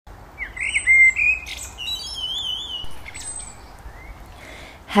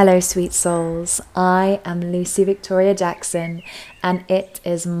Hello, sweet souls. I am Lucy Victoria Jackson, and it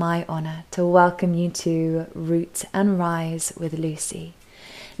is my honor to welcome you to Root and Rise with Lucy.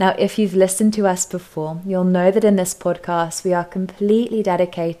 Now, if you've listened to us before, you'll know that in this podcast, we are completely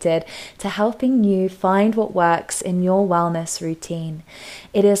dedicated to helping you find what works in your wellness routine.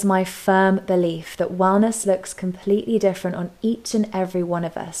 It is my firm belief that wellness looks completely different on each and every one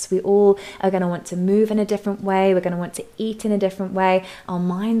of us. We all are going to want to move in a different way. We're going to want to eat in a different way. Our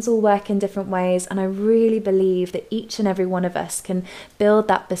minds all work in different ways. And I really believe that each and every one of us can build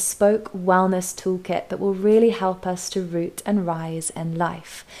that bespoke wellness toolkit that will really help us to root and rise in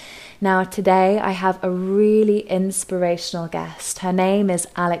life. Now, today I have a really inspirational guest. Her name is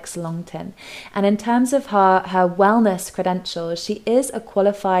Alex Longton. And in terms of her wellness credentials, she is a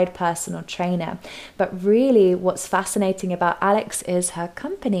qualified personal trainer. But really what's fascinating about Alex is her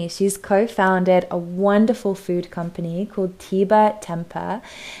company. She's co-founded a wonderful food company called Tiba Tempur.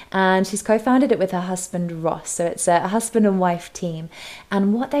 And she's co-founded it with her husband, Ross. So it's a husband and wife team.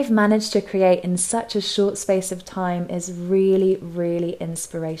 And what they've managed to create in such a short space of time is really, really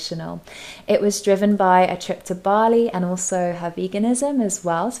inspirational. It was driven by a trip to Bali and also her veganism as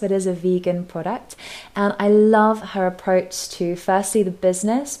well. So it is a vegan product. And I love her approach to firstly the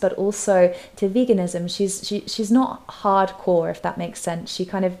business, but also to veganism. She's not hardcore, if that makes sense. She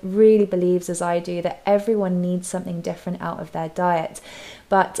kind of really believes, as I do, that everyone needs something different out of their diet.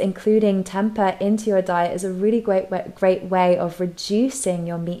 But including tempeh into your diet is a really great way of reducing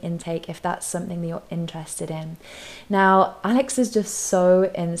your meat intake if that's something that you're interested in. Now, Alex is just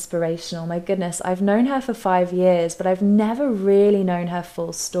so inspirational. My goodness, I've known her for 5 years, but I've never really known her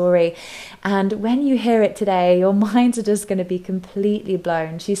full story. And when you hear it today, your minds are just going to be completely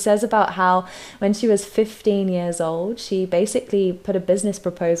blown. She says about how when she was 15 years old, she basically put a business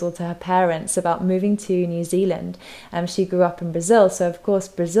proposal to her parents about moving to New Zealand. She grew up in Brazil, so of course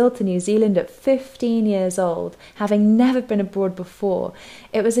Brazil to New Zealand at 15 years old, having never been abroad before.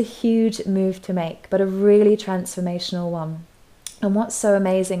 It was a huge move to make, but a really transformational one. And what's so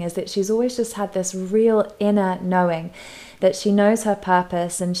amazing is that she's always just had this real inner knowing that she knows her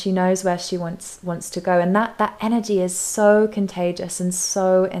purpose and she knows where she wants to go. And that energy is so contagious and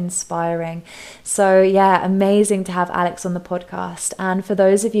so inspiring. So yeah, amazing to have Alex on the podcast. And for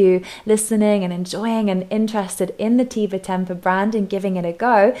those of you listening and enjoying and interested in the Tiba Tempur brand and giving it a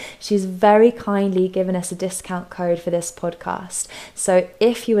go, she's very kindly given us a discount code for this podcast. So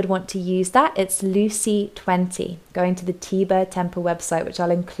if you would want to use that, it's Lucy20, going to the Tiba Tempur website, which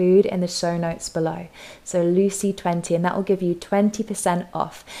I'll include in the show notes below. So Lucy20, and that will give you 20%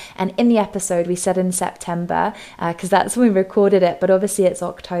 off. And in the episode we said in September, because that's when we recorded it, but obviously it's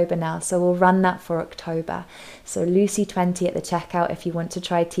October now, so we'll run that for October. So Lucy20 at the checkout if you want to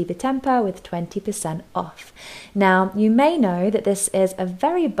try Tiba Tempur with 20% off. Now, you may know that this is a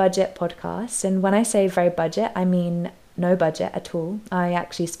very budget podcast, and when I say very budget, I mean no budget at all. I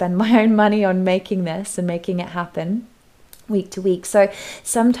actually spend my own money on making this and making it happen week to week. So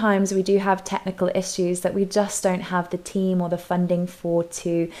sometimes we do have technical issues that we just don't have the team or the funding for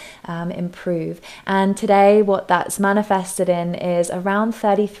to improve. And today what that's manifested in is around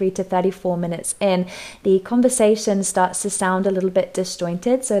 33 to 34 minutes in, the conversation starts to sound a little bit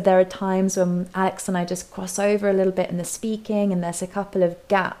disjointed. So there are times when Alex and I just cross over a little bit in the speaking and there's a couple of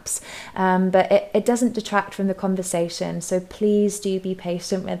gaps, but it doesn't detract from the conversation. So please do be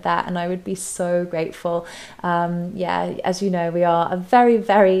patient with that, and I would be so grateful. As you know, we are a very,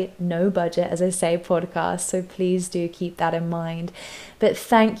 very no budget, as I say, podcast, so please do keep that in mind. But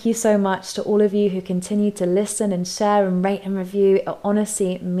thank you so much to all of you who continue to listen and share and rate and review. It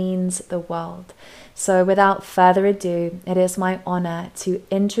honestly means the world. So without further ado, it is my honor to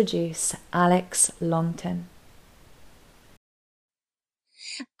introduce Alex Longton.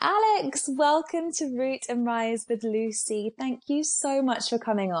 Alex, welcome to Root and Rise with Lucy. Thank you so much for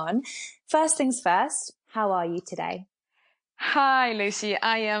coming on. First things first, how are you today? Hi, Lucy.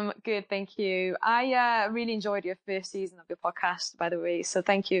 I am good, thank you. I really enjoyed your first season of your podcast, by the way. So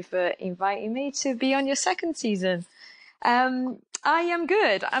thank you for inviting me to be on your second season. I am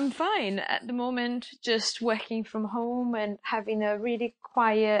good. I'm fine at the moment, just working from home and having a really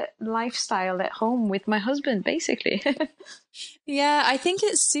quiet lifestyle at home with my husband, basically. Yeah, I think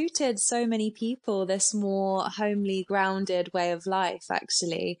it's suited so many people, this more homely, grounded way of life,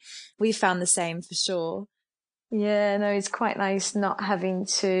 actually. We found the same for sure. Yeah, no, it's quite nice not having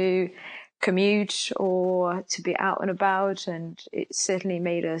to commute or to be out and about, and it certainly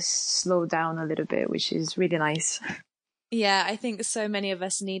made us slow down a little bit, which is really nice. Yeah, I think so many of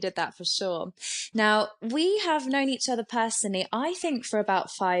us needed that for sure. Now, we have known each other personally, I think, for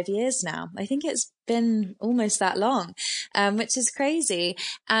about 5 years now. I think it's been almost that long, which is crazy.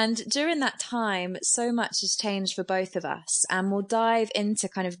 And during that time, so much has changed for both of us, and we'll dive into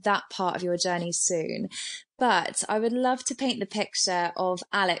kind of that part of your journey soon. But I would love to paint the picture of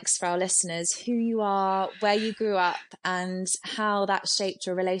Alex for our listeners, who you are, where you grew up, and how that shaped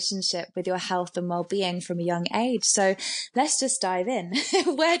your relationship with your health and well-being from a young age. So let's just dive in.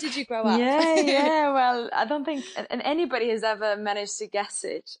 Where did you grow up? Yeah. Well, I don't think anybody has ever managed to guess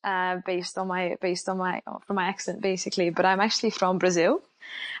it from my accent, basically. But I'm actually from Brazil.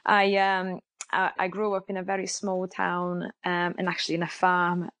 I grew up in a very small town, and actually in a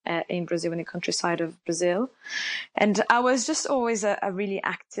farm in Brazil, in the countryside of Brazil. And I was just always a really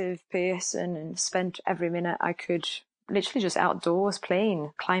active person, and spent every minute I could literally just outdoors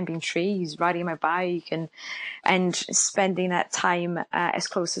playing, climbing trees, riding my bike, and spending that time as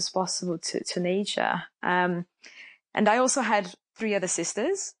close as possible to nature. And I also had 3 other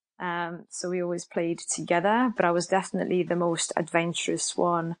sisters. So we always played together, but I was definitely the most adventurous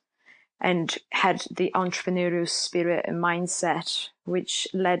one, and had the entrepreneurial spirit and mindset, which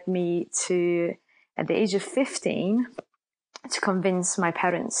led me to, at the age of 15, to convince my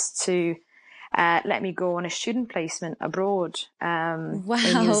parents to let me go on a student placement abroad.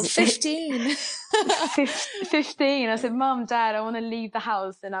 Wow, 15. 15. I said, Mom, Dad, I want to leave the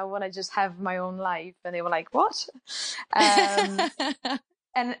house and I want to just have my own life. And they were like, what? And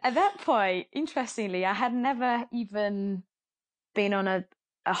at that point, interestingly, I had never even been on a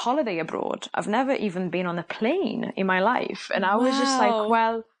holiday abroad. I've never even been on a plane in my life. And I was just like,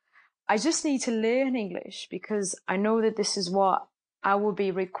 well, I just need to learn English, because I know that this is what I will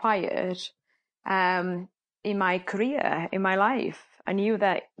be required in my career, in my life. I knew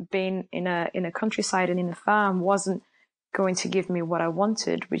that being in a countryside and in a farm wasn't going to give me what I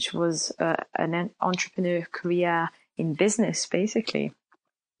wanted, which was an entrepreneur career in business, basically.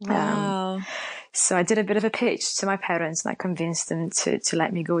 Wow. So I did a bit of a pitch to my parents, and I convinced them to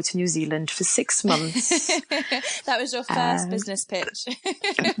let me go to New Zealand for 6 months. That was your first business pitch.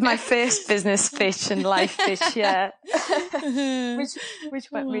 My first business pitch and life pitch, yeah.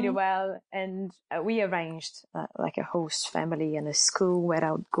 which went really well. And we arranged like a host family and a school where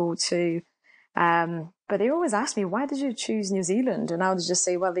I would go to. But they always ask me, why did you choose New Zealand? And I would just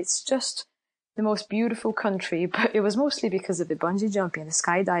say, well, it's just the most beautiful country, but it was mostly because of the bungee jumping and the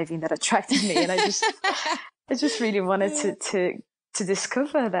skydiving that attracted me. And I just really wanted to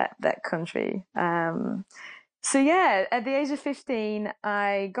discover that country. So yeah, at the age of 15,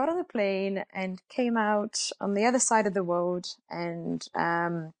 I got on a plane and came out on the other side of the world, and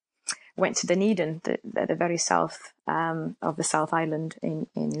went to Dunedin, the very south of the South Island in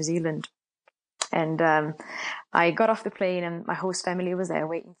New Zealand. And I got off the plane, and my host family was there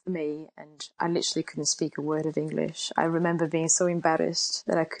waiting for me, and I literally couldn't speak a word of English. I remember being so embarrassed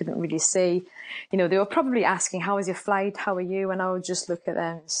that I couldn't really say, they were probably asking, how was your flight? How are you? And I would just look at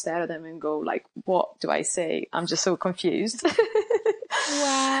them and stare at them and go, like, what do I say? I'm just so confused.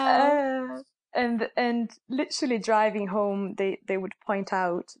 Wow. And literally driving home, they would point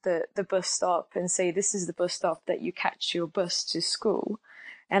out the bus stop and say, this is the bus stop that you catch your bus to school.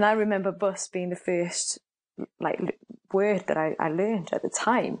 And I remember bus being the first word that I learned at the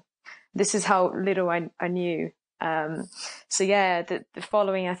time. This is how little I knew. So yeah, the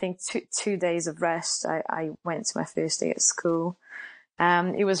following, I think, two days of rest, I went to my first day at school.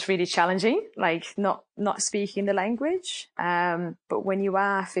 It was really challenging, like not speaking the language. But when you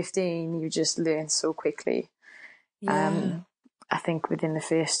are 15, you just learn so quickly. Yeah. I think within the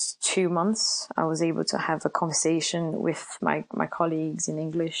first 2 months, I was able to have a conversation with my colleagues in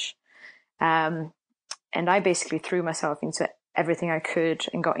English. And I basically threw myself into everything I could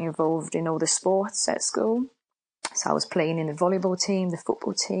and got involved in all the sports at school. So I was playing in the volleyball team, the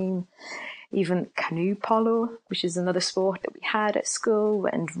football team, even canoe polo, which is another sport that we had at school,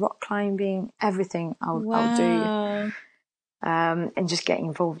 and rock climbing, everything I'll do. And just get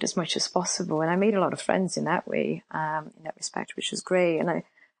involved as much as possible. And I made a lot of friends in that way, in that respect, which was great. And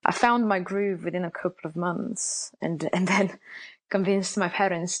I found my groove within a couple of months, and then convinced my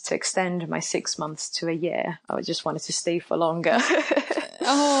parents to extend my 6 months to a year. I just wanted to stay for longer.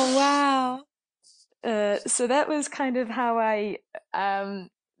 Oh, wow. So that was kind of how I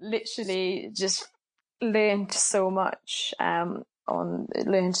literally just learned so much,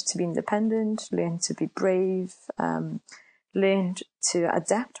 learned to be independent, learned to be brave, learned to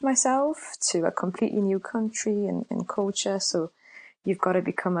adapt myself to a completely new country and culture. So you've got to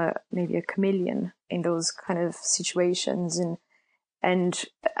become maybe a chameleon in those kind of situations, and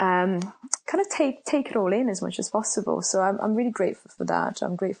kind of take it all in as much as possible. So I'm really grateful for that.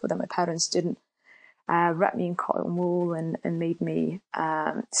 I'm grateful that my parents didn't wrap me in cotton wool and made me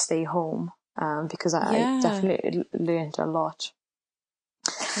stay home. because I definitely learned a lot.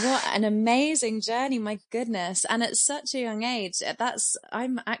 What an amazing journey, my goodness. And at such a young age,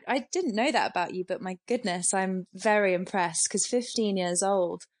 I didn't know that about you, but my goodness, I'm very impressed, because 15 years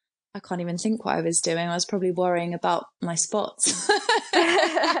old, I can't even think what I was doing. I was probably worrying about my spots.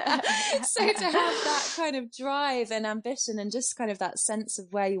 So to have that kind of drive and ambition and just kind of that sense of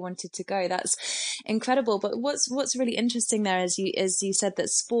where you wanted to go, that's incredible. But what's really interesting there is you said that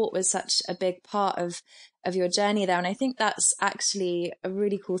sport was such a big part of your journey there. And I think that's actually a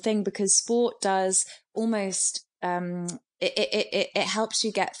really cool thing, because sport does almost, it helps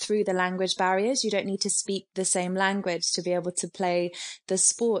you get through the language barriers. You don't need to speak the same language to be able to play the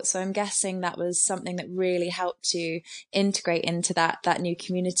sport. So I'm guessing that was something that really helped you integrate into that new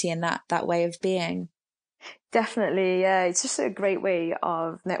community and that way of being. Definitely, yeah. It's just a great way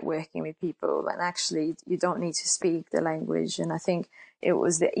of networking with people, and actually you don't need to speak the language. And I think it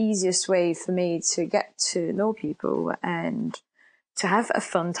was the easiest way for me to get to know people and to have a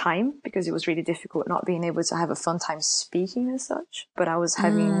fun time, because it was really difficult not being able to have a fun time speaking as such. But I was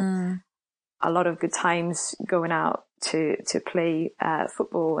having a lot of good times going out to play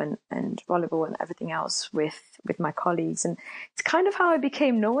football and volleyball and everything else with my colleagues. And it's kind of how I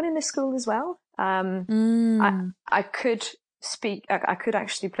became known in the school as well. I could speak, I could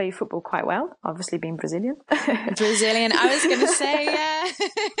actually play football quite well, obviously being Brazilian. Brazilian, I was going to say,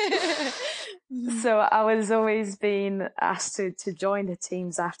 yeah. So I was always being asked to join the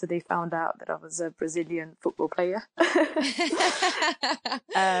teams after they found out that I was a Brazilian football player.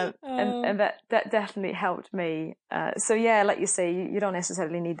 And that definitely helped me. So yeah, like you say, you don't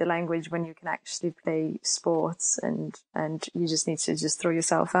necessarily need the language when you can actually play sports, and you just need to just throw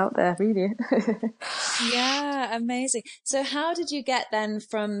yourself out there, really. Yeah, amazing. So how did you get then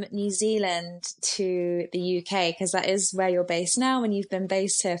from New Zealand to the UK? Because that is where you're based now, and you've been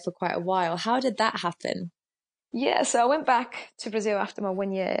based here for quite a while. How did that happen? Yeah, so I went back to Brazil after my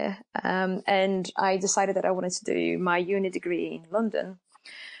 1 year, and I decided that I wanted to do my uni degree in London,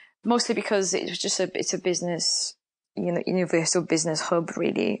 mostly because it was just it's a business, universal business hub,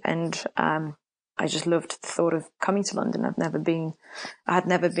 really. And I just loved the thought of coming to London. I had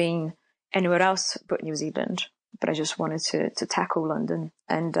never been anywhere else but New Zealand, but I just wanted to tackle London.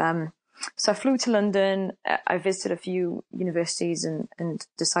 And so I flew to London. I visited a few universities and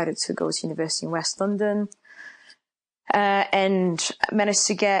decided to go to university in West London. And managed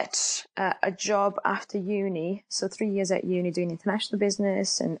to get a job after uni. So 3 years at uni doing international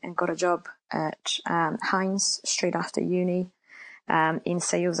business, and got a job at Heinz straight after uni in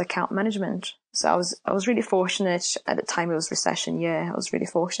sales account management. So I was really fortunate. At the time it was recession year. I was really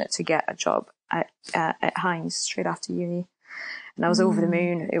fortunate to get a job at Heinz straight after uni. And I was over the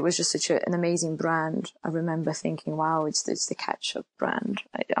moon. It was just such an amazing brand. I remember thinking, wow, it's the ketchup brand.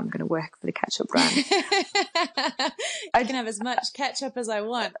 I'm going to work for the ketchup brand. I can have as much ketchup as I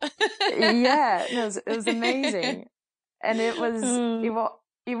want. Yeah, no, it was amazing. And it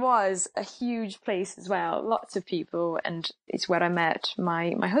was a huge place as well. Lots of people. And it's where I met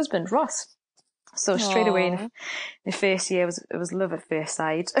my husband, Ross. So straight away in the first year, it was love at first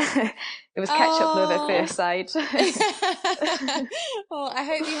sight. It was ketchup love at first sight. Oh, I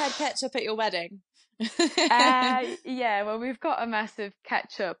hope you had ketchup at your wedding. Yeah, well, we've got a massive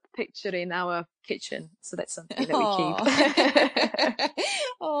ketchup picture in our kitchen, so that's something that we keep.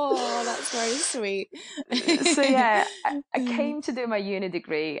 Oh, that's very sweet. So yeah, I came to do my uni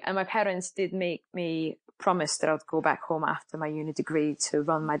degree, and my parents did make me promise that I would go back home after my uni degree to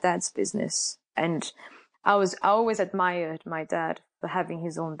run my dad's business. And I always admired my dad for having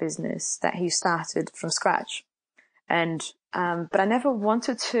his own business that he started from scratch. And but I never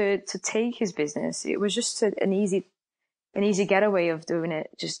wanted to take his business. It was just an easy getaway of doing it,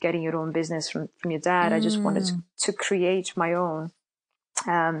 just getting your own business from your dad. I just wanted to create my own.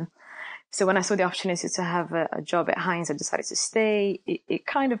 So when I saw the opportunity to have a job at Heinz, I decided to stay. It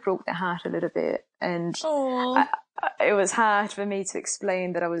kind of broke the heart a little bit, and it was hard for me to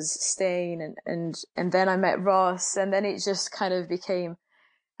explain that I was staying. And then I met Ross, and then it just kind of became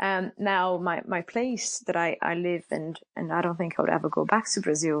now my place that I live, and I don't think I would ever go back to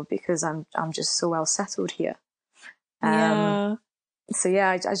Brazil, because I'm just so well settled here. So yeah,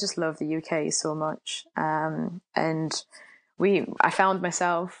 I just love the UK so much. And I found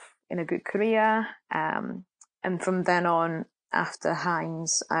myself in a good career. And from then on, after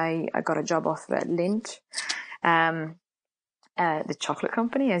Heinz, I got a job offer at Lindt, the chocolate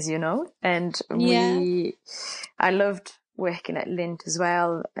company, as you know. And I loved working at Lindt as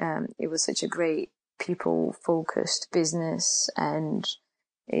well. It was such a great people-focused business, and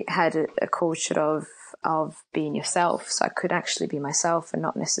it had a culture of being yourself. So I could actually be myself and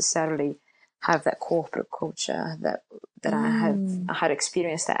not necessarily have that corporate culture that I had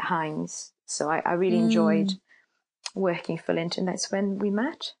experienced at Heinz. So I really enjoyed working for Lindt, and that's when we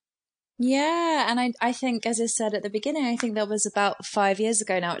met. Yeah, and I think, as I said at the beginning, I think that was about 5 years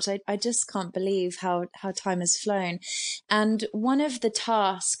ago now, which I just can't believe how time has flown. And one of the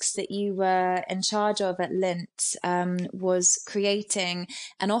tasks that you were in charge of at Lindt was creating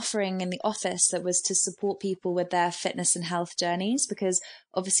an offering in the office that was to support people with their fitness and health journeys, because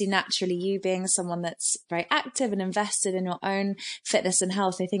obviously, naturally, you being someone that's very active and invested in your own fitness and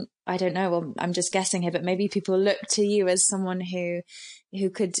health, I think, I don't know, well, I'm just guessing here, but maybe people look to you as someone who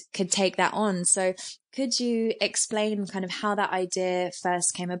could take that on. So could you explain kind of how that idea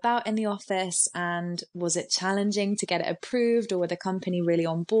first came about in the office, and was it challenging to get it approved, or were the company really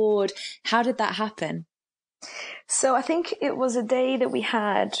on board? How did that happen? So I think it was a day that we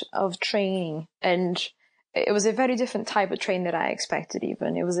had of training, and it was a very different type of training that I expected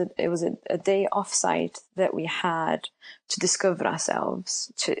even. It was a day offsite that we had to discover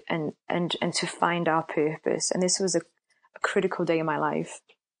ourselves and to find our purpose. And this was a critical day in my life.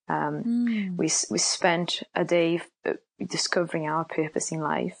 We spent a day discovering our purpose in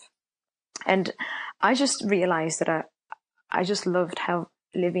life. And I just realized that I just loved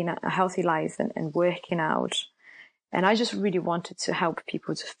living a healthy life and working out. And I just really wanted to help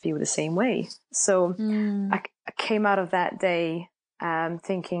people to feel the same way. So I came out of that day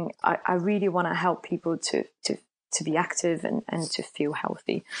thinking I really want to help people to be active and to feel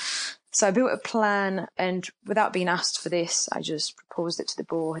healthy. So I built a plan, and without being asked for this, I just proposed it to the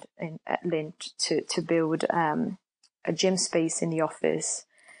board at Lindt to build a gym space in the office,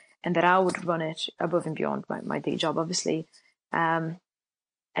 and that I would run it above and beyond my day job, obviously.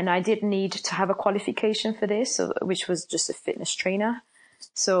 And I did need to have a qualification for this, which was just a fitness trainer.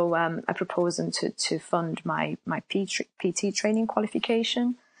 So I proposed them to fund my PT training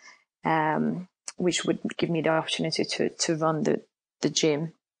qualification, which would give me the opportunity to run the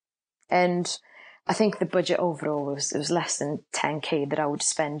gym. And I think the budget overall was less than 10K that I would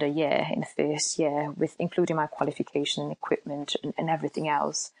spend a year in the first year, with including my qualification and equipment and everything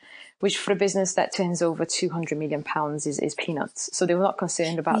else, which for a business that turns over £200 million is peanuts. So they were not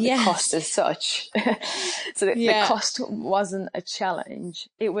concerned about the cost as such. So the cost wasn't a challenge.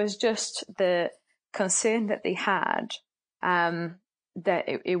 It was just the concern that they had, that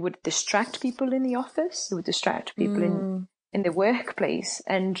it would distract people in the office. It would distract people in the workplace.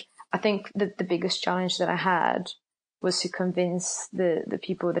 And I think that the biggest challenge that I had was to convince the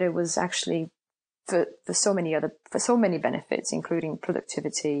people that it was actually for so many benefits, including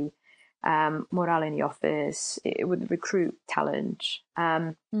productivity, morale in the office. It would recruit talent,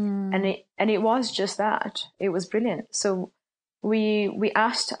 and it was just that. It was brilliant. So we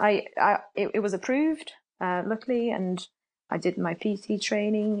asked. It was approved, luckily, and I did my PT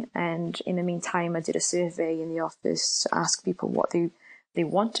training. And in the meantime, I did a survey in the office to ask people what they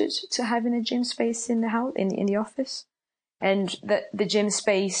wanted to have in a gym space in the house, in the office. And the gym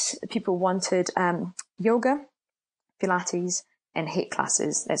space, people wanted yoga, Pilates, and HIIT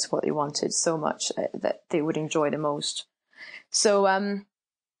classes. That's what they wanted so much, that they would enjoy the most. So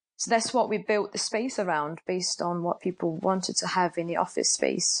that's what we built the space around, based on what people wanted to have in the office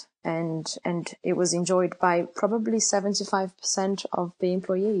space. And it was enjoyed by probably 75% of the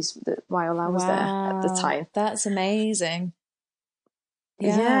employees while I was there at the time. That's amazing.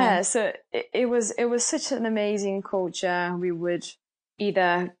 Yeah, so it was such an amazing culture. We would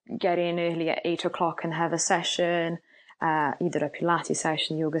either get in early at 8 o'clock and have a session, either a Pilates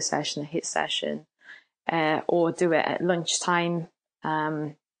session, yoga session, a HIIT session, or do it at lunchtime,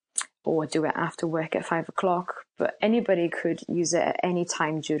 or do it after work at 5 o'clock. But anybody could use it at any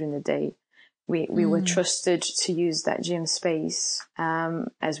time during the day. We were trusted to use that gym space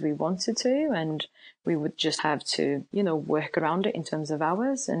as we wanted to, and we would just have to, work around it in terms of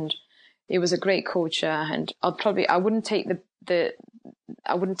hours. And it was a great culture. And I wouldn't take the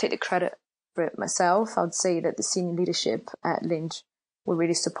credit for it myself. I'd say that the senior leadership at Lindt were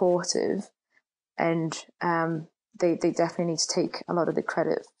really supportive, and they definitely need to take a lot of the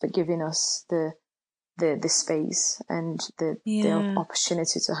credit for giving us the space and the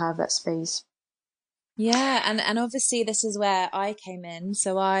opportunity to have that space. Yeah, and obviously this is where I came in.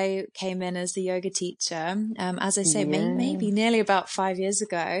 So I came in as the yoga teacher, as I say, maybe nearly about 5 years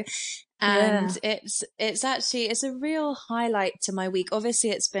ago. And it's a real highlight to my week. Obviously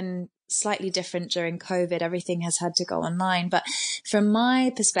it's been slightly different during COVID. Everything has had to go online. But from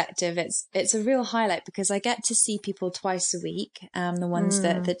my perspective, it's a real highlight because I get to see people twice a week, the ones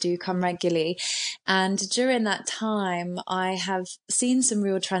that do come regularly. And during that time, I have seen some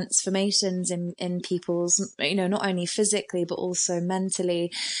real transformations in people's, not only physically, but also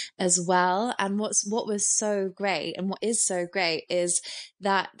mentally as well. And what was so great and what is so great is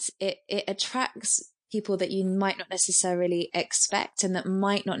that it attracts people that you might not necessarily expect and that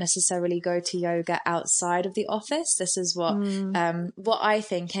might not necessarily go to yoga outside of the office. This is what I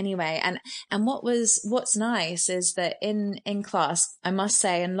think anyway. And what's nice is that in class, I must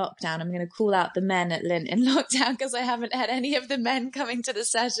say in lockdown, I'm going to call out the men at Lint in lockdown because I haven't had any of the men coming to the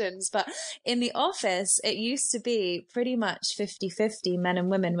sessions, but in the office, it used to be pretty much 50-50 men and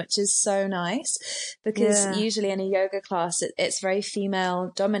women, which is so nice because usually in a yoga class, it's very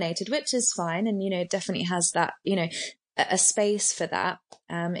female dominated, which is fine. And, definitely has that, a space for that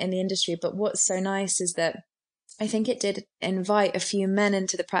in the industry. But what's so nice is that I think it did invite a few men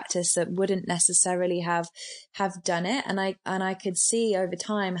into the practice that wouldn't necessarily have done it. And I could see over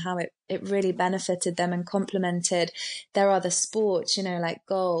time how it really benefited them and complemented their other sports, like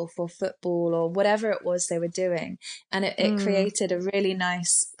golf or football or whatever it was they were doing. And it created a really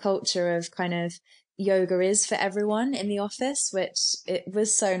nice culture of kind of yoga is for everyone in the office, which it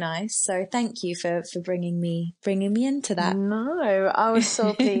was so nice. So thank you for bringing me into that. No, I was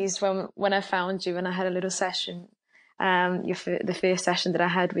so pleased when I found you and I had a little session, the first session that I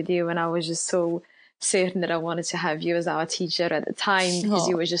had with you, and I was just so certain that I wanted to have you as our teacher at the time because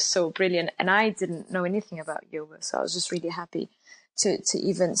you were just so brilliant. And I didn't know anything about yoga, so I was just really happy to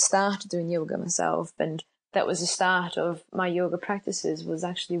even start doing yoga myself. And that was the start of my yoga practices, was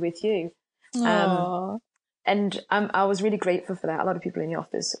actually with you. And I was really grateful for that. A lot of people in the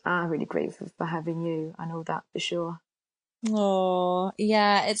office are really grateful for having you. I know that for sure. Oh,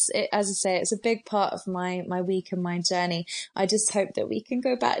 yeah, as I say, it's a big part of my week and my journey. I just hope that we can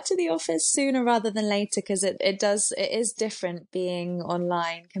go back to the office sooner rather than later, because it is different being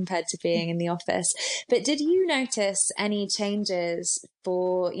online compared to being in the office. But did you notice any changes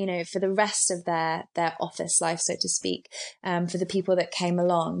for the rest of their office life, so to speak, for the people that came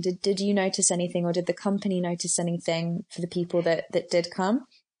along? Did you notice anything, or did the company notice anything for the people that did come?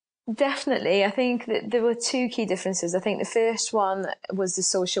 Definitely. I think that there were two key differences. I think the first one was the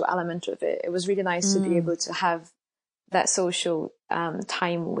social element of it. It was really nice to be able to have that social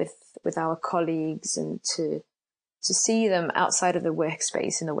time with our colleagues and to see them outside of the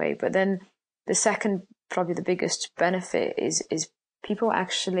workspace in a way. But then the second, probably the biggest benefit is people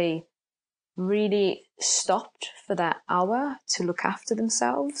actually really stopped for that hour to look after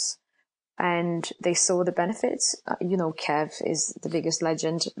themselves. And they saw the benefits. Kev is the biggest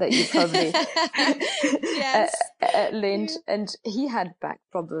legend that you probably at Lint, and he had back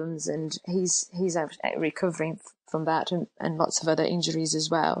problems, and he's recovering from that and lots of other injuries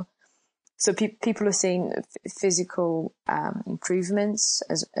as well. So people are seeing physical improvements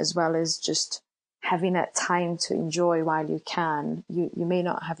as well as just having that time to enjoy while you can. You may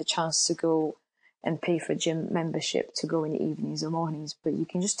not have a chance to go and pay for a gym membership to go in the evenings or mornings, but you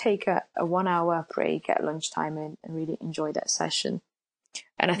can just take a 1 hour break at lunchtime and really enjoy that session.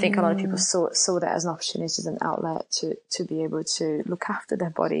 And I think a lot of people saw that as an opportunity, as an outlet to be able to look after their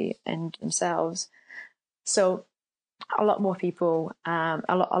body and themselves. So a lot more people, a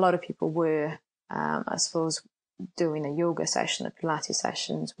lot of people were, I suppose, doing a yoga session, a Pilates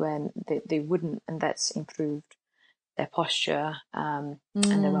sessions when they wouldn't, and that's improved their posture and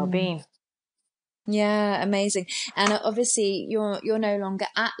their well-being. Yeah, amazing. And obviously you're no longer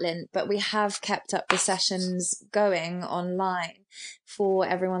at Lint, but we have kept up the sessions going online for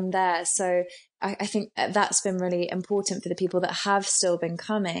everyone there. So I think that's been really important for the people that have still been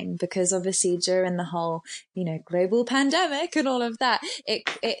coming, because obviously during the whole, global pandemic and all of that,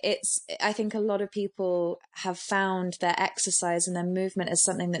 it's, I think a lot of people have found their exercise and their movement as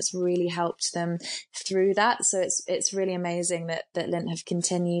something that's really helped them through that. So it's really amazing that Lint have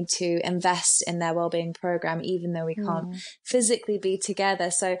continued to invest in their wellbeing program, even though we can't physically be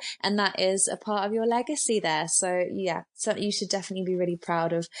together. So, and that is a part of your legacy there. So yeah, so you should definitely be really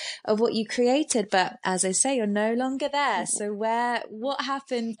proud of what you created. But as I say, you're no longer there. So what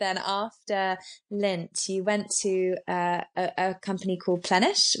happened then after Lint? You went to a company called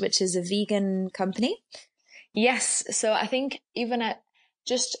Plenish, which is a vegan company. Yes. So I think even at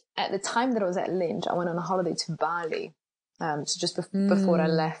the time that I was at Lint, I went on a holiday to Bali. So just before I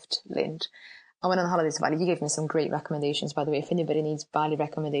left Lint. I went on holiday to Bali. You gave me some great recommendations, by the way. If anybody needs Bali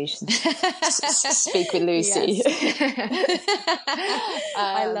recommendations, speak with Lucy.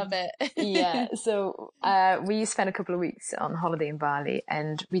 I love it. Yeah. So we spent a couple of weeks on holiday in Bali,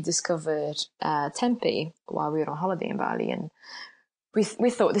 and we discovered tempeh while we were on holiday in Bali. And we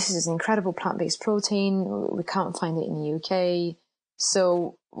thought, this is an incredible plant-based protein. We can't find it in the UK.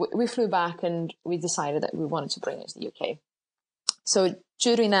 So we flew back and we decided that we wanted to bring it to the UK. So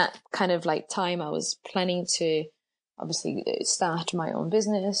during that kind of like time, I was planning to obviously start my own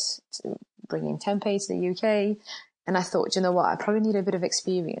business, to bring in tempeh to the UK. And I thought, you know what, I probably need a bit of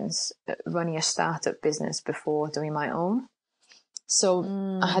experience running a startup business before doing my own. So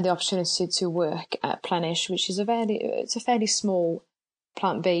I had the opportunity to work at Plenish, which is it's a fairly small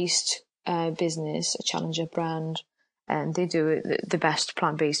plant-based business, a challenger brand, and they do the best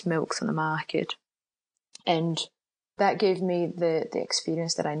plant-based milks on the market. And that gave me the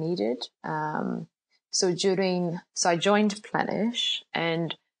experience that I needed. So I joined Plenish,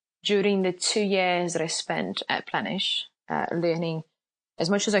 and during the 2 years that I spent at Plenish, learning as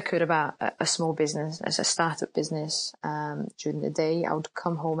much as I could about a small business, as a startup business, during the day, I would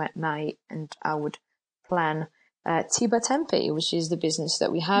come home at night and I would plan Tiba Tempeh, which is the business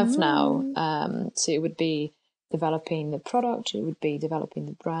that we have now. So it would be developing the product, it would be developing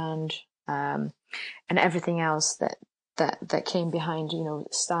the brand, and everything else that came behind,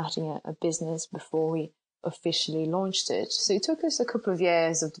 starting a business before we officially launched it. So it took us a couple of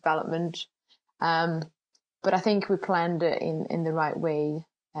years of development, but I think we planned it in the right way,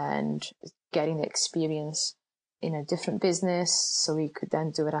 and getting the experience in a different business so we could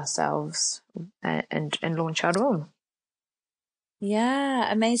then do it ourselves and launch our own.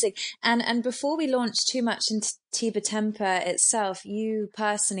 Yeah, amazing. And before we launch too much into Tiba Tempeh itself, you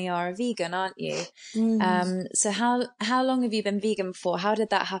personally are a vegan, aren't you? So how long have you been vegan for? How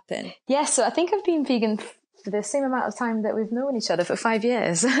did that happen? Yeah, so I think I've been vegan for the same amount of time that we've known each other, for 5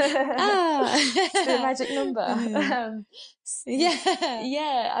 years. It's the magic number.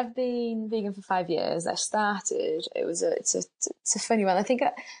 Yeah, I've been vegan for 5 years. I started, it's a funny one. I think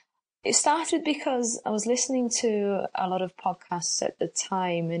it started because I was listening to a lot of podcasts at the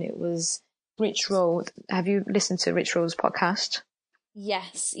time, and it was Rich Roll. Have you listened to Rich Roll's podcast?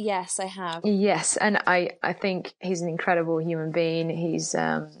 Yes, I have. Yes, and I think he's an incredible human being. He's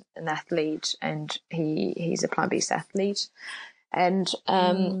an athlete, and he's a plant-based athlete. And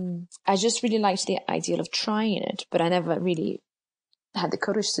I just really liked the idea of trying it, but I never really had the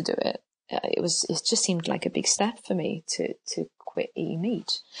courage to do it. It just seemed like a big step for me to quit eating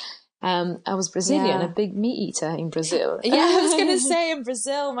meat. I was Brazilian, a big meat eater in Brazil. Yeah, I was going to say in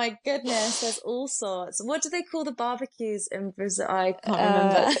Brazil, my goodness, there's all sorts. What do they call the barbecues in Brazil? I can't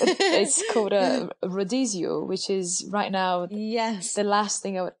remember. It's called a rodizio, which is right now the last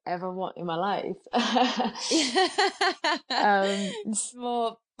thing I would ever want in my life. It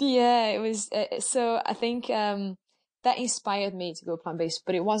was. So I think that inspired me to go plant-based,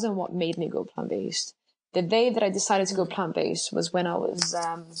 but it wasn't what made me go plant-based. The day that I decided to go plant-based was when I was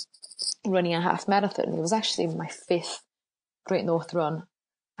running a half marathon. It was actually my 5th Great North Run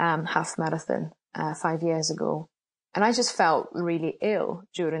half marathon 5 years ago. And I just felt really ill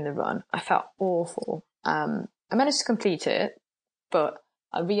during the run. I felt awful. I managed to complete it, but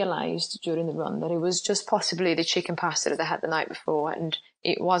I realized during the run that it was just possibly the chicken pasta that I had the night before, and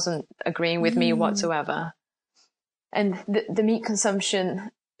it wasn't agreeing with me whatsoever. And the meat consumption,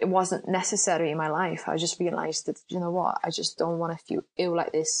 it wasn't necessary in my life. I just realized that, you know what, I just don't want to feel ill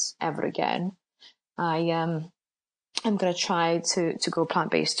like this ever again. I'm going to try to go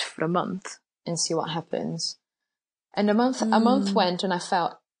plant-based for a month and see what happens. And a month went, and I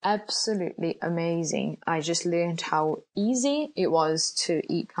felt absolutely amazing. I just learned how easy it was to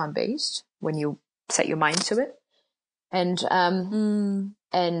eat plant-based when you set your mind to it. And I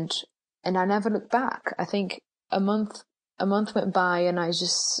never looked back. I think a month went by, and I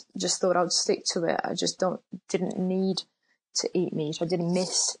just thought I would stick to it. I just didn't need to eat meat. I didn't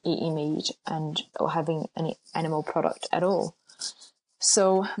miss eating meat or having any animal product at all.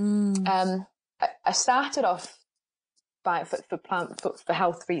 So I started off for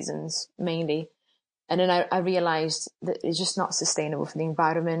health reasons mainly, and then I realized that it's just not sustainable for the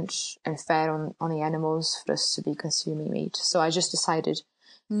environment and fair on the animals for us to be consuming meat. So I just decided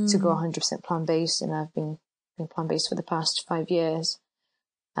to go 100% plant-based, and I've been plant-based for the past 5 years.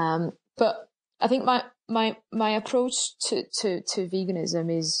 But I think my approach to veganism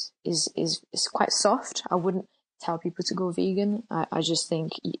is quite soft. I wouldn't tell people to go vegan. I just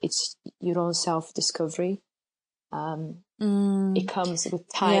think it's your own self-discovery. It comes with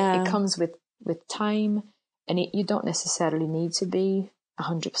time. Yeah. It comes with time, and you don't necessarily need to be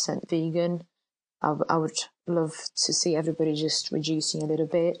 100% vegan. I would love to see everybody just reducing a little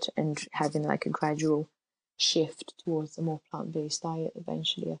bit and having like a gradual shift towards a more plant-based diet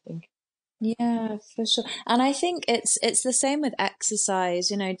eventually, I think. Yeah, for sure. And I think it's the same with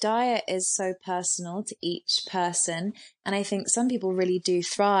exercise. You know, diet is so personal to each person. And I think some people really do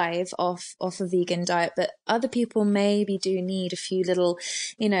thrive off a vegan diet, but other people maybe do need a few little,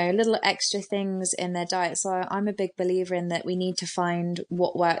 little extra things in their diet. So I'm a big believer in that we need to find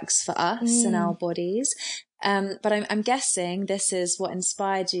what works for us and our bodies. But I'm guessing this is what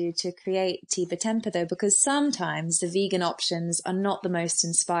inspired you to create Tiva Temper, though, because sometimes the vegan options are not the most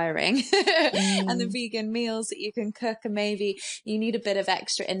inspiring and the vegan meals that you can cook, and maybe you need a bit of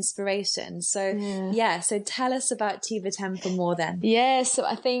extra inspiration. So so tell us about Tiva Temper more then. Yeah, so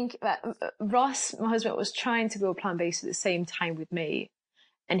I think that Ross, my husband, was trying to go plant-based at the same time with me.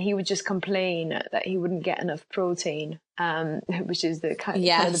 And he would just complain that he wouldn't get enough protein, which is the kind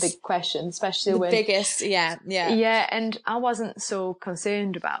of the big question, especially when biggest, yeah. And I wasn't so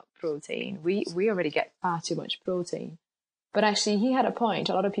concerned about protein. We already get far too much protein, but actually he had a point.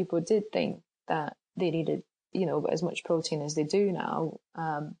 A lot of people did think that they needed, as much protein as they do now,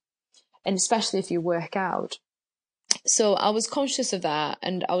 and especially if you work out. So I was conscious of that,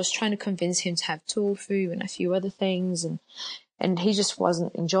 and I was trying to convince him to have tofu and a few other things, and he just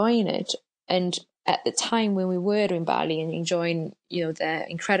wasn't enjoying it. And at the time when we were in Bali and enjoying, their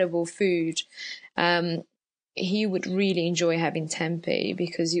incredible food, he would really enjoy having tempeh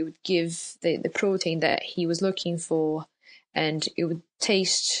because it would give the protein that he was looking for, and it would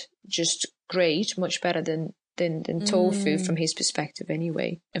taste just great, much better than tofu from his perspective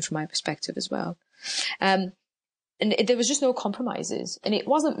anyway, and from my perspective as well. And there was just no compromises, and it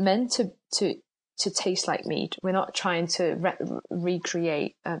wasn't meant to taste like meat. We're not trying to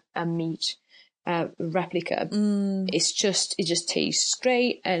recreate a meat replica. It just tastes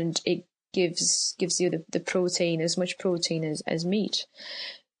great, and it gives you the protein, as much protein as meat.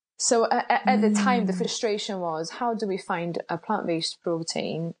 So at the time, the frustration was, how do we find a plant-based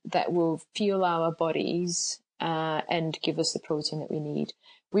protein that will fuel our bodies and give us the protein that we need?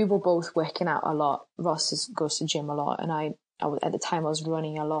 We were both working out a lot. Ross goes to gym a lot, and I at the time I was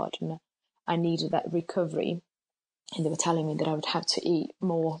running a lot, and I needed that recovery, and they were telling me that I would have to eat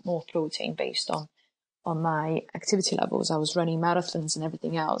more protein based on my activity levels. I was running marathons and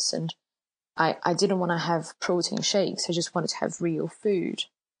everything else, and I didn't want to have protein shakes. I just wanted to have real food.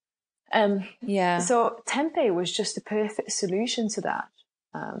 So tempeh was just the perfect solution to that.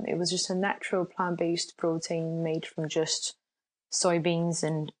 It was just a natural plant-based protein made from just soybeans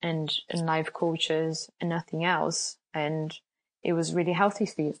and live cultures and nothing else, and it was really healthy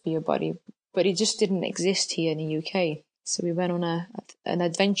for your body. But it just didn't exist here in the UK. So we went on an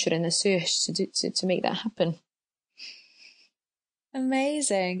adventure and a search to make that happen.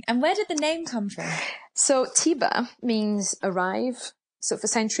 Amazing. And where did the name come from? So Tiba means arrive. So for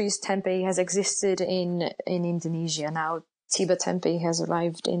centuries, tempeh has existed in Indonesia. Now Tiba tempeh has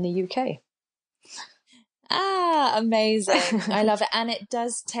arrived in the UK. Ah, amazing. I love it. And it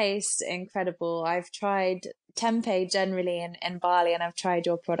does taste incredible. I've tried tempeh generally in Bali, and I've tried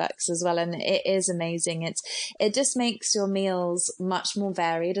your products as well, and it is amazing. It just makes your meals much more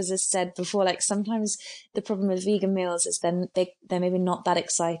varied. As I said before, like sometimes the problem with vegan meals is then they're maybe not that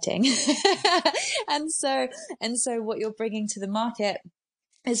exciting. and so what you're bringing to the market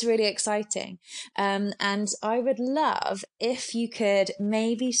is really exciting. And I would love if you could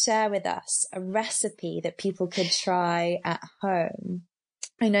maybe share with us a recipe that people could try at home.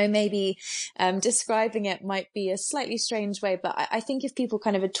 I know maybe describing it might be a slightly strange way, but I think if people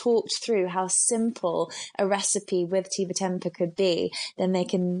kind of had talked through how simple a recipe with Tiva Temper could be, then they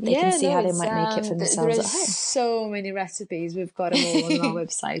can see how they might make it for themselves at home. There's so many recipes. We've got them all on our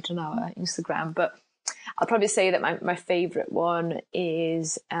website and our Instagram, but I'll probably say that my favorite one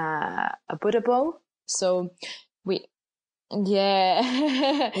is a Buddha bowl. So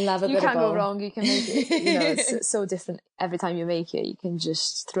love a you Buddha can't bowl. go wrong. You can make it, it's so different every time you make it. You can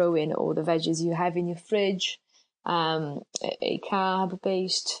just throw in all the veggies you have in your fridge, a carb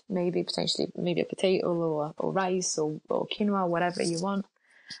based, maybe a potato or rice or quinoa, whatever you want.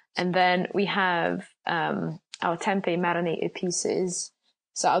 And then we have our tempeh marinated pieces.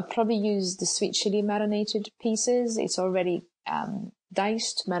 So I'll probably use the sweet chili marinated pieces. It's already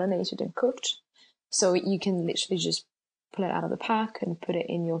diced, marinated and cooked. So you can literally just pull it out of the pack and put it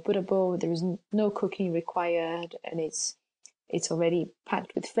in your Buddha bowl. There is no cooking required, and it's already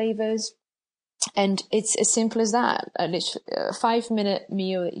packed with flavors. And it's as simple as that. A 5-minute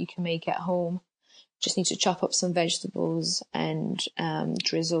meal that you can make at home. Just need to chop up some vegetables and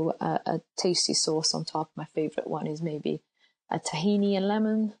drizzle a tasty sauce on top. My favorite one is maybe a tahini and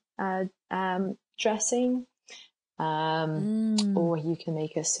lemon dressing. Or you can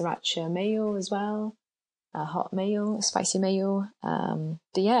make a sriracha mayo as well, a hot mayo, a spicy mayo.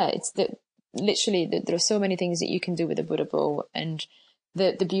 But yeah, literally there are so many things that you can do with a Buddha bowl, and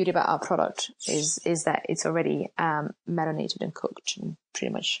the beauty about our product is that it's already marinated and cooked and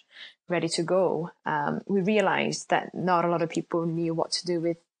pretty much ready to go. We realized that not a lot of people knew what to do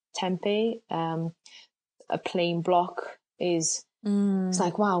with tempeh. A plain block is it's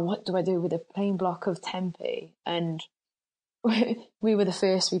like, wow, what do I do with a plain block of tempeh? And we were the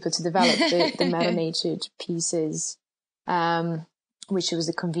first people to develop the marinated pieces, which was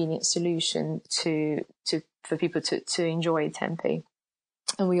a convenient solution for people to enjoy tempeh.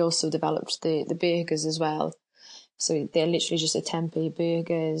 And we also developed the burgers as well. So they're literally just a tempeh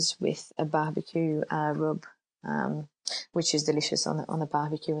burgers with a barbecue rub, which is delicious on a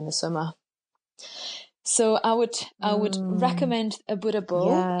barbecue in the summer. So I would recommend a Buddha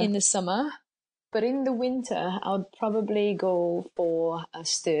bowl in the summer, but in the winter I would probably go for a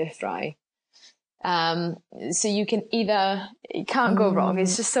stir fry. So you can you can't go wrong.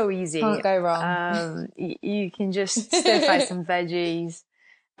 It's just so easy. Can't go wrong. You can just stir fry some veggies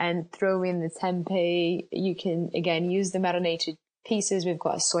and throw in the tempeh. You can again use the marinated pieces. We've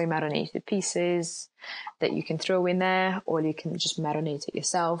got soy marinated pieces that you can throw in there, or you can just marinate it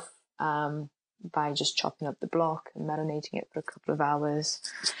yourself. By just chopping up the block and marinating it for a couple of hours,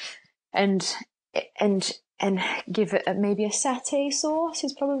 and give it maybe a satay sauce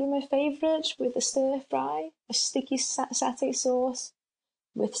is probably my favorite with the stir fry, a sticky satay sauce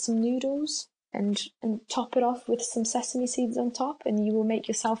with some noodles, and top it off with some sesame seeds on top, and you will make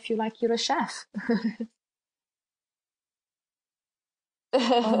yourself feel like you're a chef.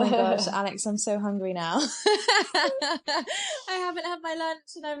 Oh my gosh, Alex, I'm so hungry now. I haven't had my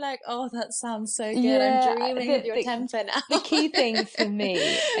lunch and I'm like, oh, that sounds so good. Yeah, I'm dreaming of your tempeh now. The key thing for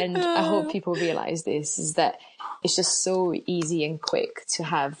me, and I hope people realize this, is that it's just so easy and quick to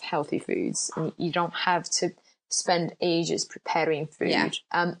have healthy foods, and you don't have to spend ages preparing food. Yeah.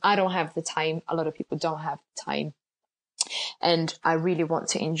 I don't have the time. A lot of people don't have the time. And I really want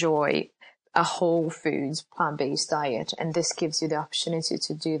to enjoy a whole foods, plant-based diet. And this gives you the opportunity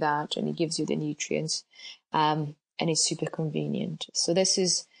to do that, and it gives you the nutrients. And it's super convenient. So this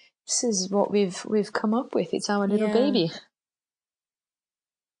is what we've come up with. It's our little baby.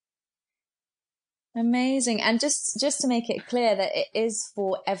 Amazing. And just to make it clear that it is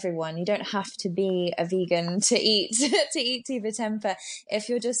for everyone. You don't have to be a vegan to eat Tiva Tempeh. If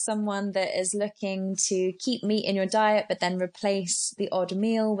you're just someone that is looking to keep meat in your diet but then replace the odd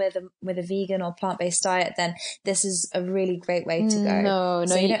meal with a vegan or plant-based diet, then this is a really great way to go. No,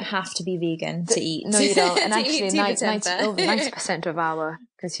 so you don't have to be vegan to eat. No, you don't. And actually over 90% 90% of our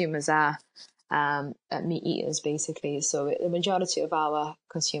consumers are meat eaters, basically. So the majority of our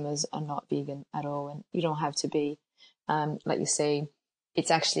consumers are not vegan at all, and you don't have to be. Like you say,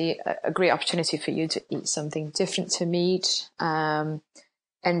 it's actually a great opportunity for you to eat something different to meat, and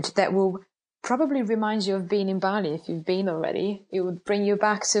that will probably remind you of being in Bali. If you've been already, it would bring you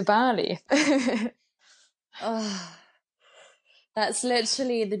back to Bali. Oh, that's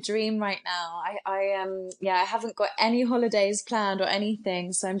literally the dream right now. I haven't got any holidays planned or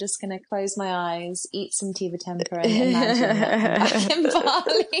anything, so I'm just going to close my eyes, eat some Tiva Tempeh, and imagine that I'm back in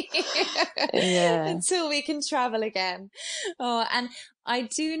Bali until we can travel again. Oh, and I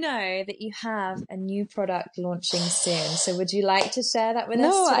do know that you have a new product launching soon. So would you like to share that with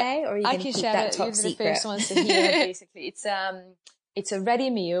us today, or are you going to keep that top secret? The first ones to hear. Basically, it's a ready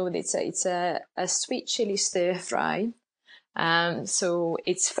meal. It's a sweet chili stir fry. So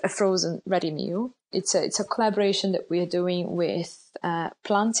it's a frozen ready meal. It's a collaboration that we're doing with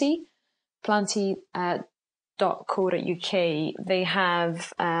Planty, planty.co.uk. They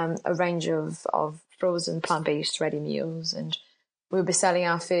have a range of frozen plant-based ready meals, and we'll be selling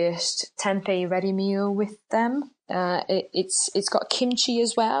our first tempeh ready meal with them. It's got kimchi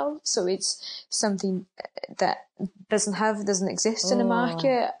as well, so it's something that doesn't exist in the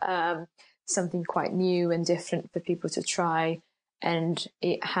market. Something quite new and different for people to try, and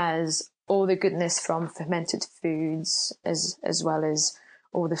it has all the goodness from fermented foods as well as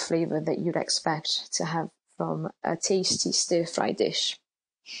all the flavor that you'd expect to have from a tasty stir fry dish.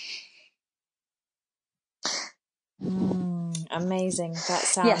 Amazing. That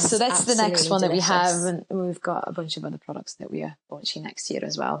sounds so that's the next one delicious. that we have, and we've got a bunch of other products that we are launching next year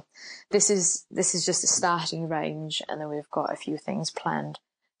as well. This is just a starting range, and then we've got a few things planned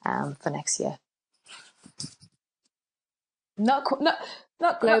for next year. Not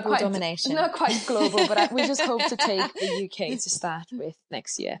global domination. Not quite global, but we just hope to take the UK to start with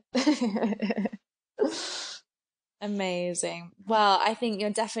next year. Amazing. Well, I think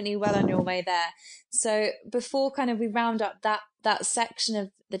you're definitely well on your way there. So before kind of we round up that section of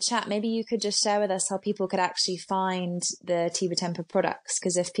the chat, maybe you could just share with us how people could actually find the Tiba Temper products.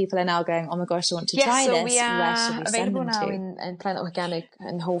 Because if people are now going, oh my gosh, I want to try so this, we where should are we send available them now to? in Planet Organic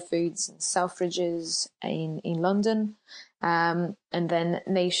and Whole Foods and Selfridges in London, and then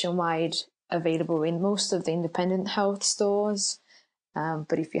nationwide available in most of the independent health stores.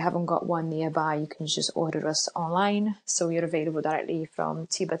 But if you haven't got one nearby, you can just order us online. So we are available directly from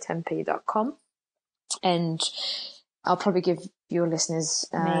tibatempe.com. And I'll probably give your listeners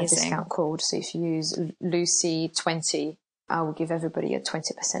a discount code. So if you use Lucy20, I will give everybody a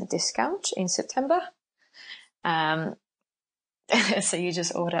 20% discount in September. So you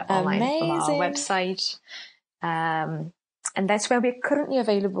just order online from our website. And that's where we're currently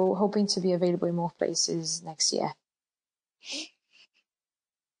available, hoping to be available in more places next year.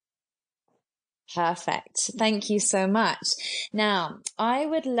 Perfect. Thank you so much. Now, I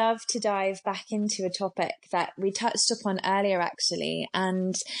would love to dive back into a topic that we touched upon earlier, actually.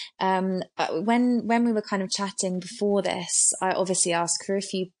 And when we were kind of chatting before this, I obviously asked for a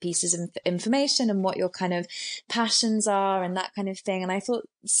few pieces of information and what your kind of passions are and that kind of thing. And I thought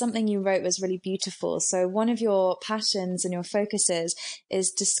something you wrote was really beautiful. So one of your passions and your focuses is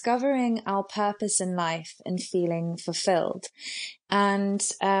discovering our purpose in life and feeling fulfilled. And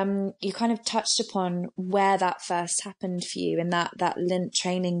you kind of touched upon where that first happened for you in that Lindt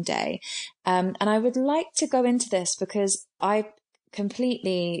training day. And I would like to go into this because I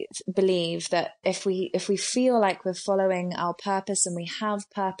completely believe that if we feel like we're following our purpose and we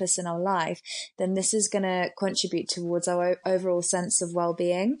have purpose in our life, then this is going to contribute towards our overall sense of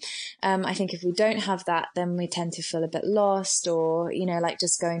well-being. I think if we don't have that, then we tend to feel a bit lost or, like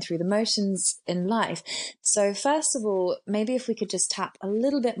just going through the motions in life. So first of all, maybe if we could just tap a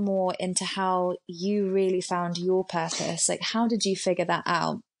little bit more into how you really found your purpose, like how did you figure that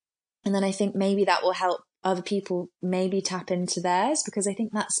out? And then I think maybe that will help other people maybe tap into theirs, because I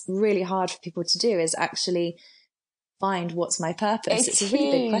think that's really hard for people to do, is actually find what's my purpose. It's a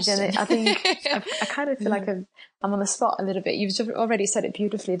really big question. And I think I kind of feel like I'm on the spot a little bit. You've already said it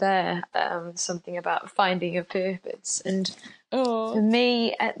beautifully there, something about finding your purpose. And for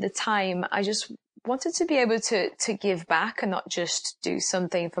me at the time, I just wanted to be able to give back and not just do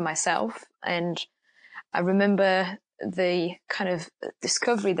something for myself. And I remember the kind of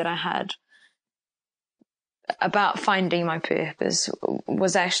discovery that I had about finding my purpose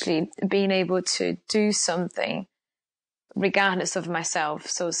was actually being able to do something regardless of myself.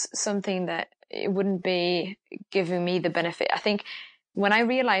 So something that it wouldn't be giving me the benefit. I think when I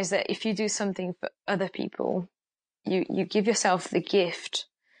realized that if you do something for other people, you give yourself the gift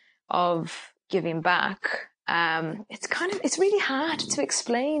of giving back. It's really hard to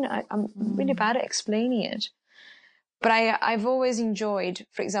explain. I'm really bad at explaining it. But I've always enjoyed,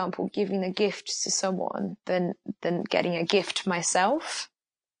 for example, giving a gift to someone than getting a gift myself.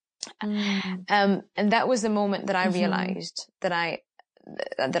 And that was the moment that I realized that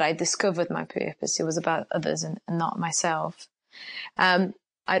I discovered my purpose. It was about others and not myself. I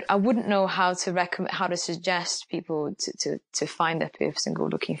wouldn't know how to recommend, how to suggest people to find their purpose and go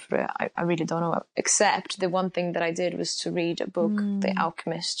looking for it. I really don't know, except the one thing that I did was to read a book, The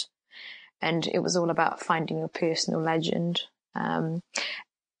Alchemist. And it was all about finding your personal legend. And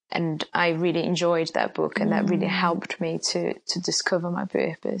I really enjoyed that book, and that really helped me to discover my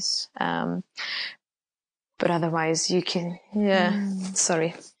purpose. But otherwise you can,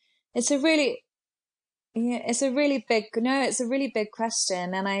 sorry. It's a really big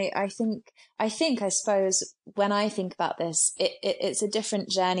question. And I suppose when I think about this, it's a different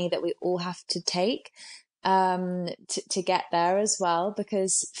journey that we all have to take to get there as well,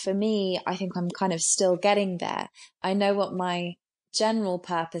 because for me, I think I'm kind of still getting there. I know what my general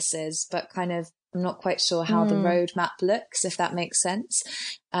purpose is, but kind of I'm not quite sure how the roadmap looks, if that makes sense.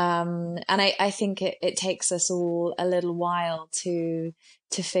 And I think it takes us all a little while to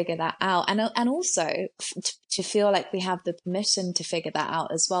figure that out, and also to feel like we have the permission to figure that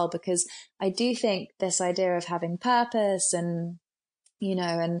out as well, because I do think this idea of having purpose and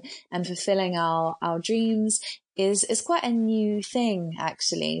and fulfilling our dreams is quite a new thing,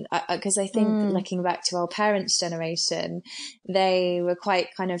 actually, because I think looking back to our parents' generation, they were quite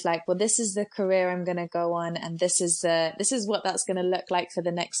kind of like, well, this is the career I'm going to go on, and this is what that's going to look like for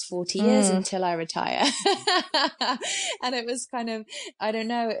the next 40 years until I retire. And it was kind of, I don't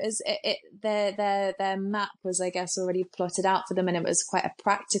know, their map was, I guess, already plotted out for them, and it was quite a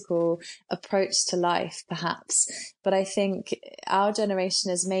practical approach to life, perhaps. But I think our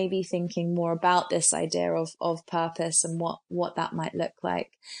generation is maybe thinking more about this idea of purpose and what that might look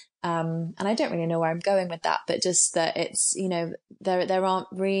like. And I don't really know where I'm going with that, but just that it's, there aren't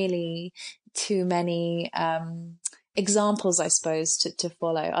really too many examples, I suppose, to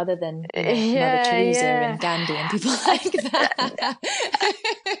follow, other than Mother Teresa and Gandhi and people like that.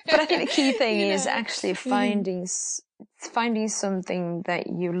 But I think the key thing is actually finding something that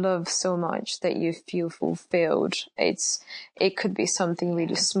you love so much that you feel fulfilled. It could be something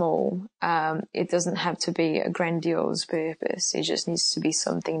really small. It doesn't have to be a grandiose purpose. It just needs to be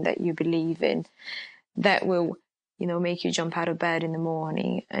something that you believe in, that will, make you jump out of bed in the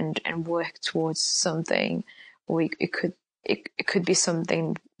morning and work towards something. Or it could be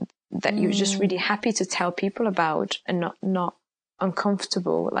something that you're just really happy to tell people about and not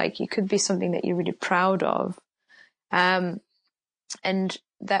uncomfortable. Like, it could be something that you're really proud of. And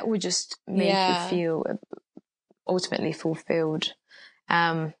that would just make you feel ultimately fulfilled.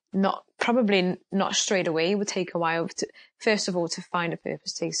 Probably not straight away. It would take a while first of all, to find a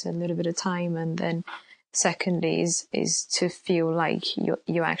purpose takes a little bit of time. And then secondly is to feel like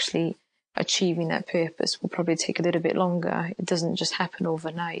you're actually achieving that purpose will probably take a little bit longer. It doesn't just happen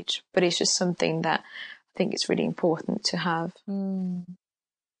overnight, but it's just something that I think it's really important to have.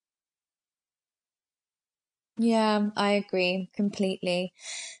 Yeah, I agree completely.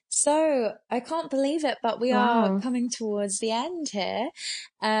 So I can't believe it, but we are coming towards the end here.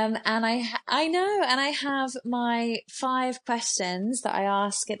 And I know, and I have my 5 questions that I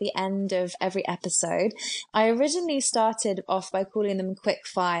ask at the end of every episode. I originally started off by calling them quick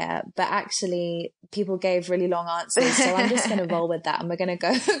fire, but actually people gave really long answers. So I'm just going to roll with that, and we're going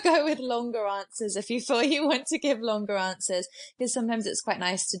to go with longer answers if you feel you want to give longer answers, because sometimes it's quite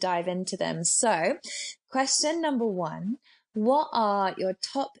nice to dive into them. So question number 1. What are your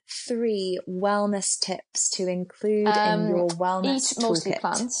top 3 wellness tips to include in your wellness toolkit? Eat mostly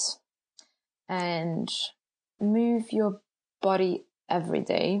plants and move your body every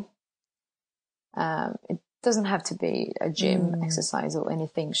day. It doesn't have to be a gym exercise or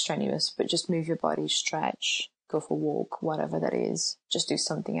anything strenuous, but just move your body, stretch, go for a walk, whatever that is. Just do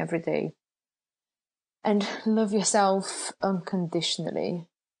something every day. And love yourself unconditionally,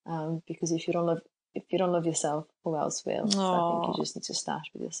 because if you don't love yourself, who else will? So I think you just need to start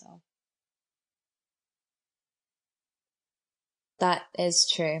with yourself. That is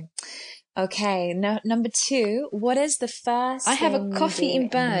true. Okay, now number 2, what is the first I have a thing coffee you do in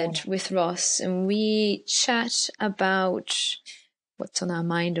bed with Ross, and we chat about what's on our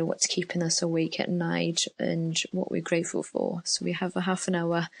mind or what's keeping us awake at night and what we're grateful for. So we have a half an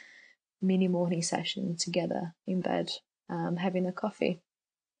hour mini morning session together in bed, having a coffee.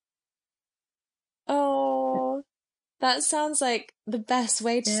 Oh, that sounds like the best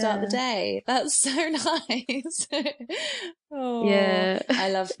way to start the day. That's so nice. I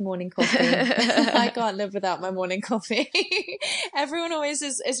love morning coffee. I can't live without my morning coffee. Everyone always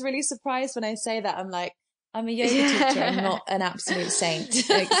is really surprised when I say that. I'm like, I'm a yoga teacher. I'm not an absolute saint.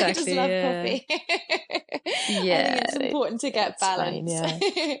 Exactly. I just love coffee. I think it's important to get balance.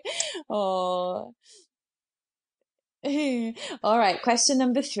 All right, question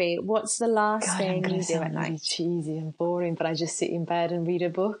number 3. What's the last thing you do at night? Really cheesy and boring, but I just sit in bed and read a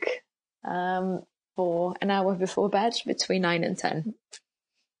book for an hour before bed, between 9 and 10.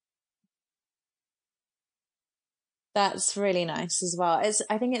 That's really nice as well.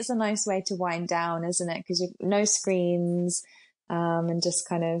 I think it's a nice way to wind down, isn't it? Because you've no screens, and just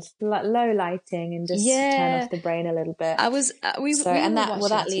kind of low lighting and just turn off the brain a little bit. We were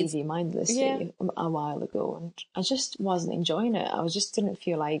watching TV mindlessly a while ago, and I just wasn't enjoying it. I just didn't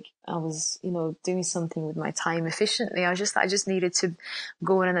feel like I was, doing something with my time efficiently. I just needed to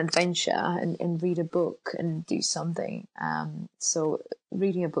go on an adventure and read a book and do something. So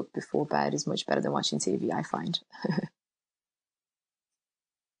reading a book before bed is much better than watching TV, I find.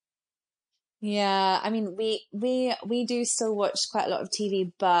 Yeah, I mean, we do still watch quite a lot of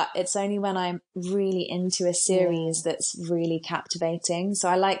TV, but it's only when I'm really into a series that's really captivating. So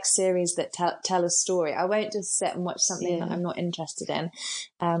I like series that tell a story. I won't just sit and watch something that I'm not interested in.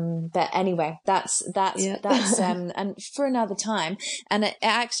 But anyway, that's and for another time. And it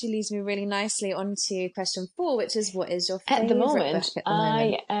actually leads me really nicely onto question 4, which is, what is your favorite book at the moment?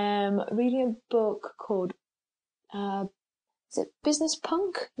 I am reading a book called is it Business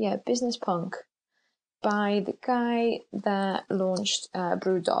Punk? Yeah, Business Punk, by the guy that launched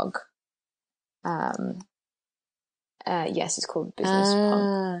Brewdog. Yes, it's called Business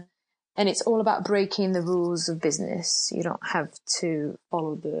Punk. And it's all about breaking the rules of business. You don't have to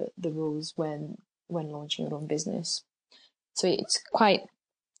follow the rules when launching your own business. So it's quite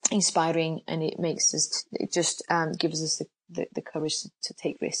inspiring, and it just gives us the courage to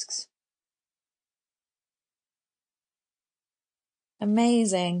take risks.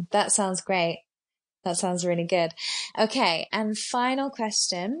 Amazing. That sounds great. That sounds really good. Okay, and final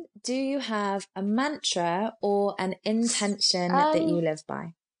question. Do you have a mantra or an intention that you live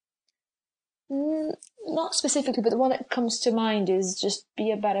by? Not specifically, but the one that comes to mind is just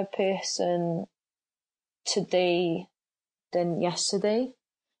be a better person today than yesterday.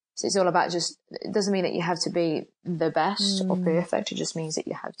 So it's all about just, it doesn't mean that you have to be the best or perfect. It just means that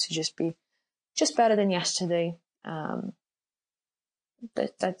you have to just be just better than yesterday.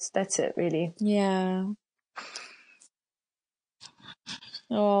 But that's it, really. Yeah.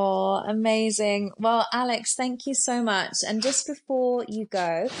 Oh, amazing. Well, Alex, thank you so much. And just before you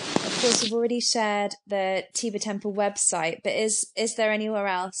go, of course, you've already shared the Tiba Temple website, but is there anywhere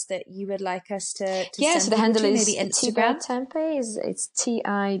else that you would like us to yeah, send so the handle is maybe Instagram? Tiba Tempeh. It's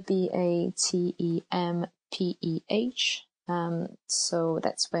TIBATEMPEH. So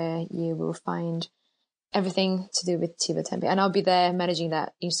that's where you will find everything to do with Tiba Tempeh. And I'll be there managing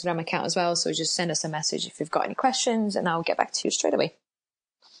that Instagram account as well. So just send us a message if you've got any questions and I'll get back to you straight away.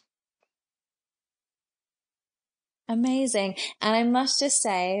 Amazing. And I must just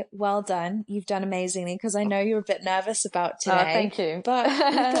say, well done. You've done amazingly, because I know you're a bit nervous about today. Oh, thank you. But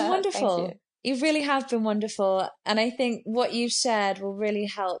you've been wonderful. Thank you. You really have been wonderful. And I think what you've shared will really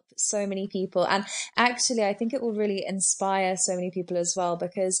help so many people. And actually, I think it will really inspire so many people as well,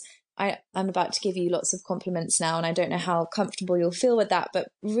 because I'm about to give you lots of compliments now, and I don't know how comfortable you'll feel with that. But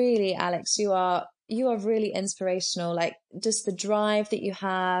really, Alex, you are really inspirational. Like, just the drive that you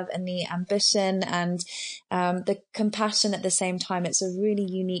have and the ambition and the compassion at the same time. It's a really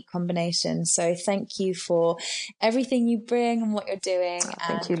unique combination. So thank you for everything you bring and what you're doing. Oh,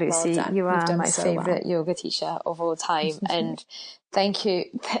 thank you, Lucy. Well, you are my favorite yoga teacher of all time. And thank you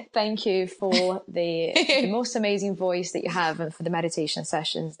for the most amazing voice that you have, and for the meditation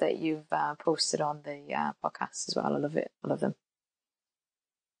sessions that you've posted on the podcast as well. I love it. I love them.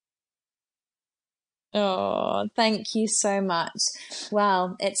 Oh, thank you so much.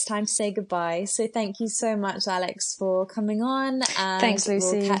 Well, it's time to say goodbye. So thank you so much, Alex, for coming on. And thanks,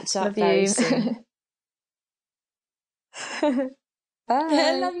 Lucy. We'll catch up love very you. soon.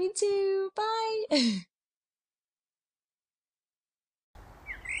 Bye. Love you too. Bye.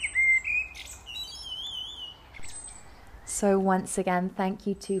 So once again, thank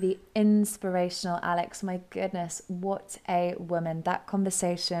you to the inspirational Alex. My goodness, what a woman. That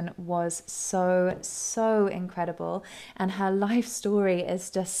conversation was so incredible. And her life story is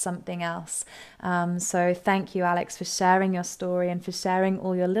just something else. So thank you, Alex, for sharing your story and for sharing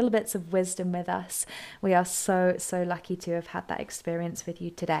all your little bits of wisdom with us. We are so lucky to have had that experience with you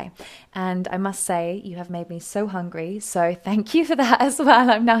today. And I must say, you have made me so hungry. So thank you for that as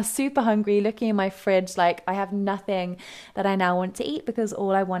well. I'm now super hungry, looking in my fridge like I have nothing that I now want to eat, because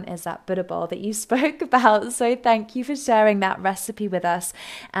all I want is that Buddha bowl that you spoke about. So thank you for sharing that recipe with us.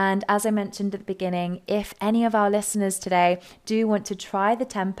 And as I mentioned at the beginning, if any of our listeners today do want to try the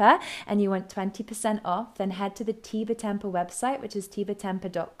Tempeh and you want 20% off, then head to the Tiba Tempeh website, which is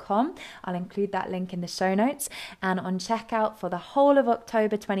tibatempeh.com. I'll include that link in the show notes. And on checkout for the whole of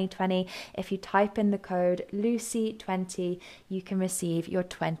October 2020, if you type in the code Lucy20, you can receive your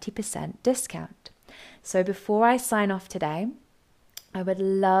 20% discount. So before I sign off today, I would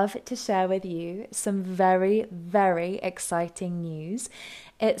love to share with you some very exciting news.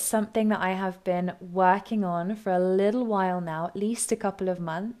 It's something that I have been working on for a little while now, at least a couple of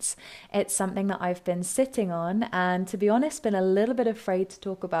months. It's something that I've been sitting on and, to be honest, been a little bit afraid to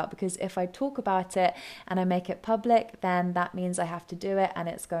talk about, because if I talk about it and I make it public, then that means I have to do it, and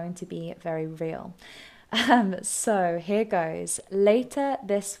it's going to be very real. So here goes. Later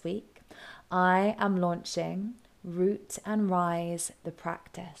this week, I am launching Root and Rise, the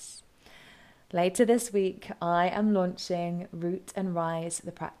practice. Later this week, I am launching Root and Rise,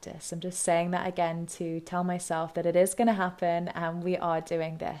 the practice. I'm just saying that again to tell myself that it is going to happen, and we are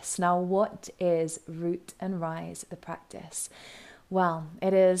doing this. Now, what is Root and Rise, the practice? Well,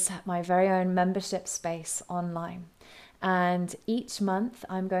 it is my very own membership space online. And each month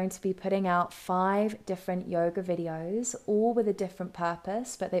I'm going to be putting out 5 different yoga videos, all with a different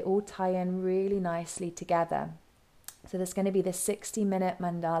purpose, but they all tie in really nicely together. So there's going to be the 60-minute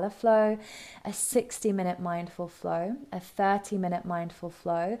mandala flow, a 60-minute mindful flow, a 30-minute mindful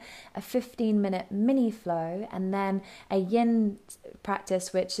flow, a 15-minute mini flow, and then a yin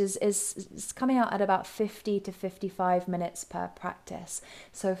practice, which is coming out at about 50 to 55 minutes per practice.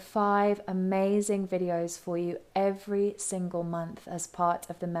 So 5 amazing videos for you every single month as part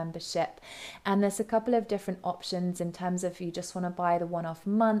of the membership. And there's a couple of different options in terms of if you just want to buy the one-off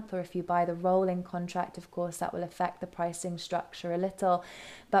month, or if you buy the rolling contract, of course, that will affect the pricing structure a little.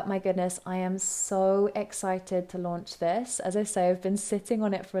 But my goodness, I am so excited to launch this. As I say, I've been sitting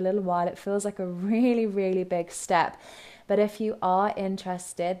on it for a little while. It feels like a really, really big step. But if you are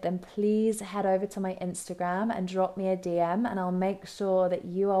interested, then please head over to my Instagram and drop me a DM, and I'll make sure that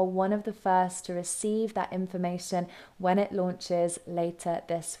you are one of the first to receive that information when it launches later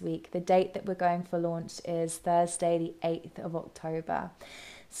this week. The date that we're going for launch is Thursday, the 8th of October.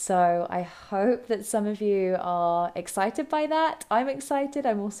 So I hope that some of you are excited by that. I'm excited.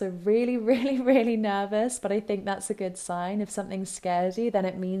 I'm also really, really, really nervous, but I think that's a good sign. If something scares you, then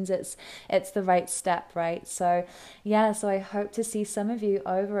it means it's the right step, right? So yeah, so I hope to see some of you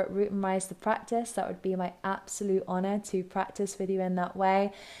over at Root and Rise the Practice. That would be my absolute honor to practice with you in that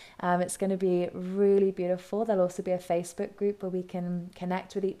way. It's going to be really beautiful. There'll also be a Facebook group where we can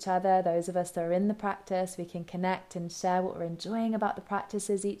connect with each other. Those of us that are in the practice, we can connect and share what we're enjoying about the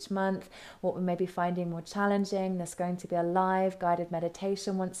practices each month, what we may be finding more challenging. There's going to be a live guided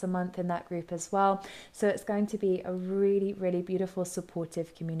meditation once a month in that group as well. So it's going to be a really, really beautiful,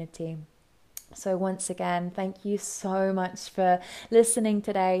 supportive community. So once again, thank you so much for listening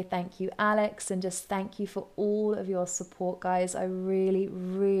today. Thank you, Alex, and just thank you for all of your support, guys. I really,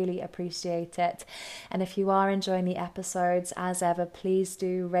 really appreciate it. And if you are enjoying the episodes, as ever, please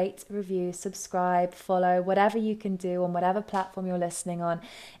do rate, review, subscribe, follow, whatever you can do on whatever platform you're listening on.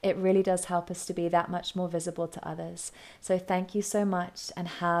 It really does help us to be that much more visible to others. So thank you so much and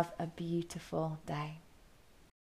have a beautiful day.